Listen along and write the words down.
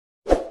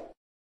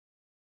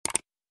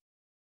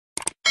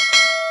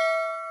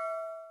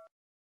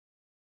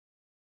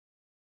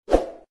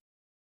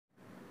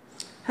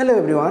Hello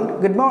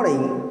everyone, good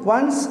morning.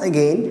 Once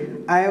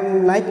again, I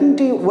am liking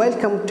to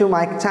welcome to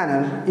my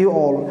channel you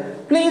all.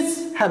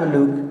 Please have a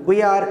look.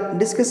 We are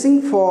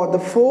discussing for the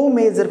 4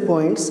 major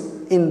points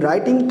in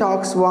writing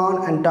talks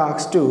 1 and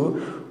talks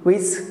 2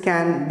 which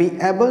can be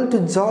able to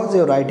judge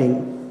your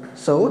writing.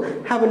 So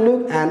have a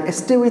look and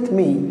stay with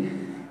me.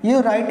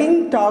 Your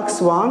writing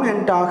talks 1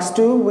 and talks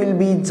 2 will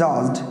be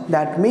judged.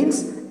 That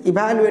means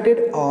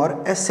evaluated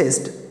or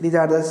assessed. These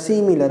are the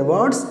similar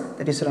words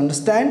that you should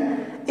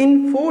understand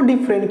in 4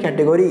 different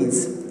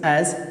categories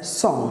as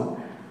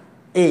shown.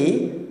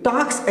 A.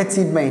 Task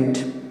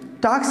achievement.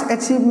 Task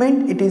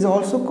achievement, it is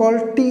also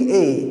called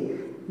TA.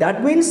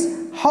 That means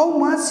how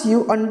much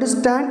you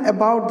understand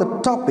about the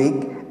topic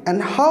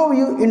and how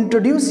you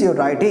introduce your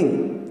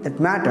writing.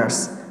 That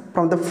matters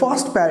from the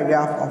first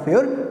paragraph of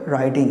your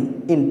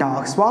writing in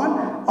talks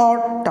 1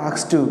 or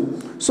talks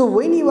 2. So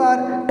when you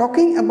are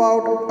talking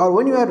about or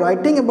when you are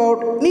writing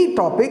about any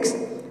topics,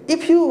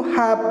 if you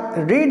have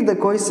read the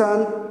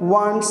question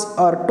once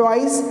or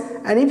twice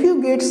and if you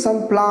get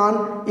some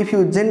plan, if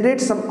you generate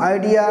some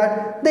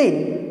idea,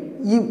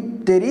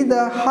 then there is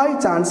a high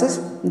chances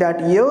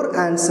that your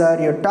answer,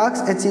 your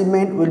task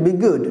achievement will be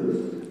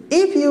good.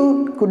 If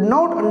you could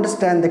not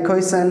understand the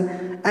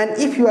question and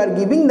if you are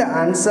giving the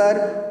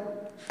answer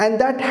and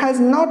that has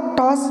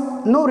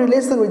no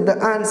relation with the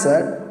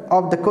answer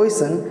of the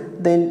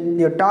question, then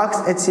your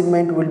task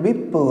achievement will be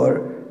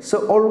poor.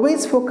 So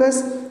always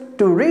focus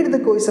to read the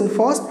question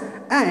first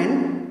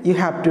and you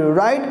have to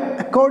write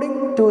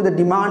according to the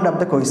demand of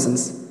the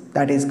questions.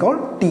 That is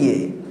called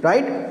TA,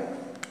 right?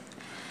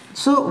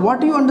 So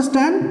what do you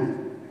understand?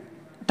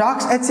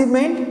 Task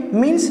achievement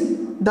means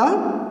the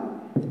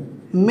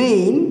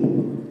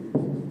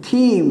main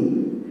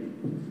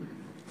theme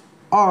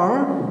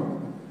or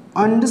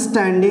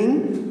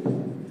understanding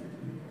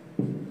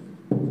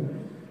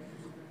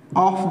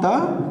of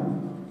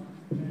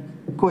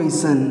the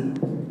question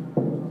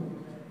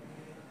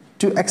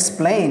to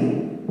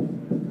explain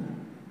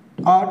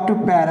or to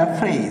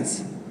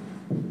paraphrase.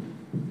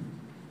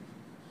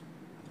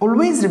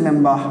 Always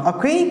remember,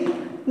 okay?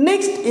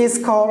 Next is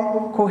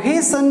called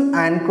cohesion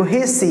and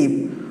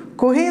cohesive.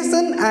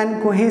 Cohesion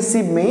and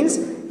cohesive means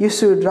you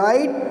should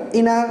write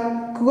in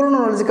a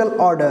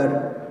chronological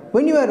order.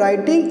 When you are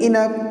writing in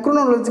a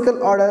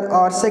chronological order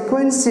or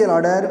sequential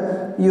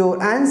order, your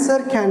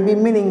answer can be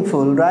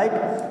meaningful,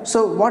 right?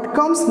 So what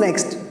comes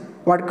next?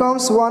 What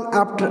comes one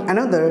after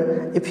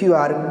another? If you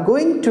are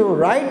going to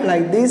write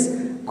like this,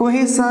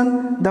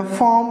 cohesion, the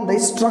form, the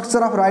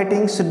structure of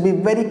writing should be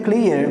very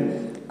clear.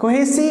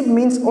 Cohesive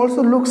means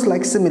also looks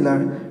like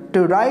similar,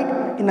 to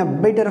write in a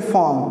better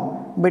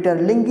form, better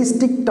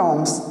linguistic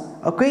terms.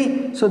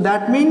 Okay, so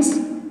that means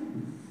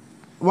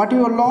what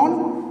you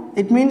learn,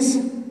 it means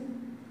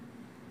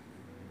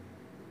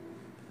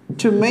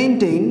to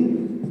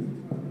maintain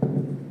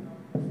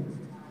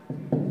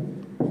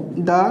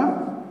the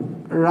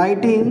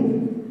writing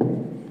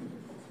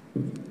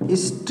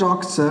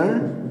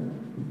structure,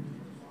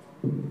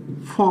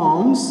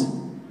 forms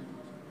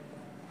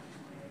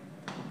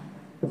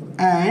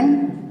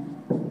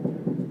and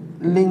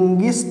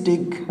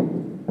linguistic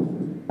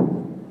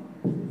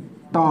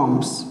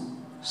terms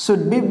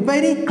should be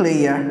very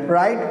clear,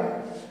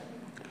 right?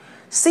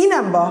 C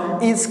number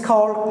is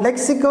called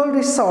lexical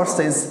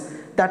resources.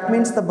 That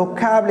means the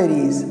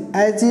vocabularies.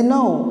 As you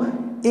know,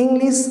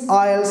 English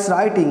IELTS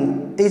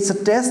writing is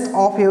a test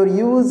of your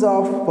use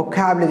of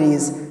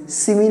vocabularies,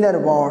 similar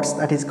words,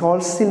 that is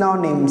called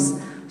synonyms.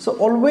 So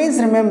always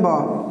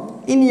remember,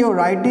 in your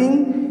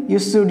writing you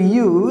should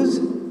use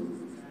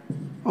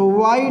a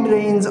wide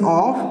range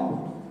of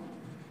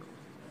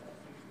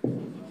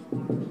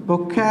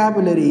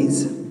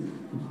vocabularies.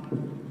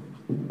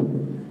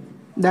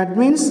 That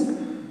means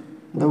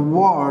the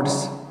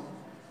words,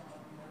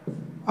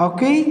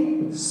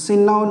 okay,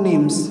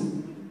 synonyms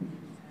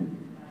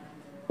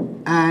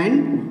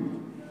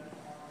and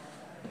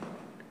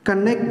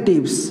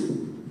connectives.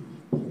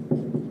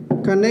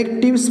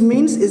 Connectives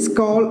means it's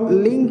called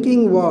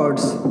linking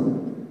words.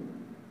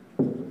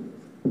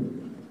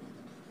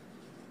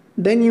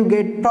 Then you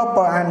get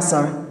proper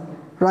answer,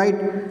 right?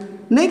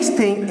 Next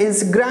thing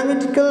is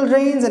grammatical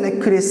range and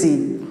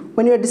accuracy.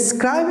 When you are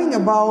describing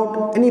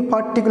about any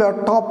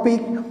particular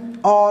topic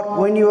or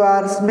when you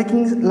are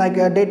making like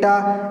a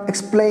data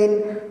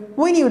explain,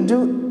 when you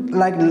do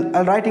like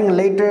writing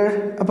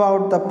later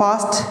about the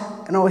past,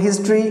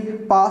 history,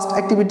 past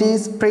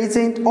activities,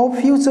 present or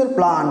future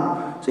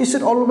plan, so you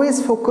should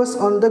always focus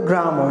on the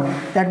grammar.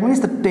 That means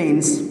the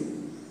tense,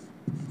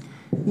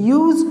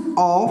 use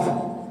of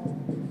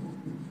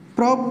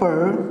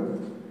proper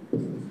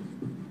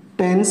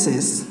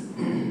tenses.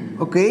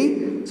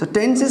 Okay, so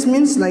tenses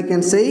means like I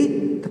can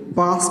say the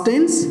past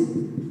tense,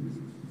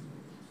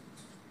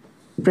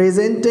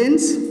 present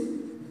tense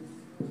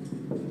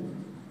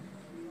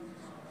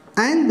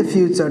and the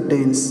future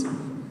tense.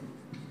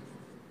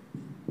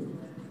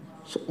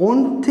 So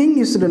one thing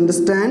you should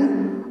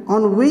understand,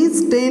 on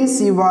which tense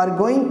you are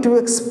going to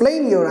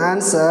explain your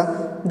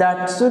answer,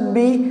 that should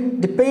be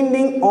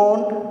depending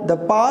on the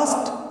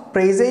past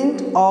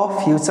present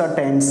or future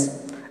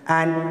tense.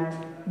 And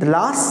the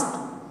last,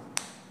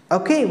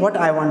 okay, what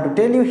I want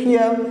to tell you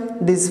here,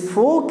 these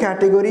 4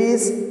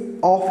 categories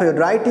of your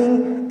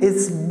writing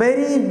is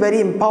very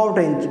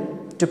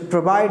important to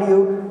provide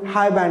you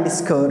high band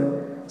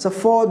score. So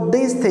for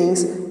these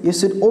things you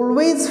should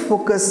always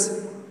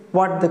focus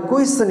what the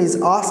question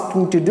is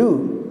asking to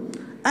do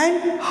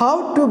and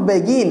how to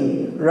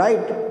begin,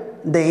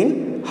 right?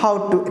 Then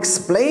how to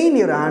explain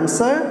your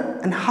answer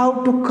and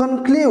how to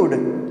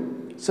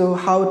conclude. So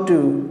how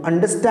to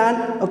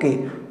understand,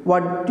 okay,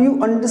 what do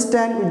you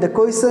understand with the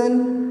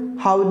question,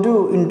 how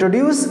do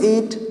introduce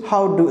it,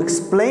 how to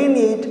explain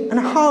it, and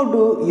how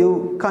do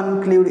you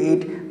conclude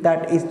it.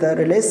 That is the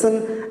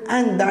relation,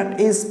 and that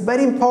is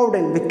very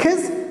important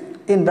because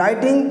in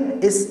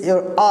writing is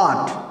your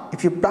art.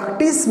 If you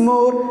practice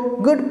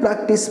more, good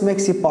practice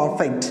makes you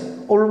perfect.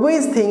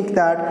 Always think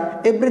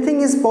that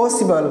everything is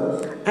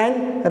possible,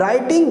 and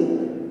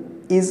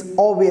writing is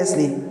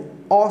obviously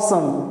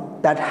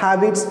awesome. That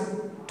habits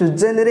to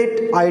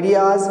generate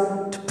ideas,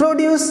 to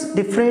produce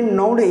different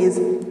knowledge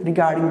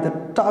regarding the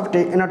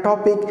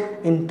topic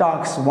in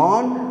Task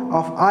 1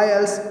 of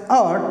IELTS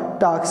or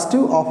Task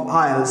 2 of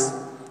IELTS.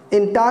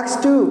 In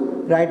Task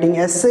 2, writing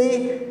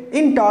essay.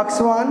 In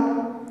Task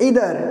 1,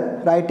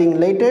 either writing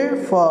letter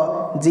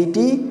for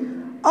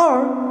GT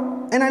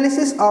or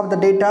analysis of the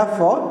data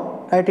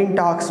for writing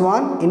Task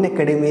 1 in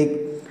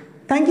academic.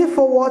 Thank you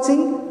for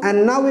watching,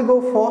 and now we go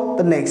for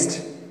the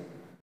next.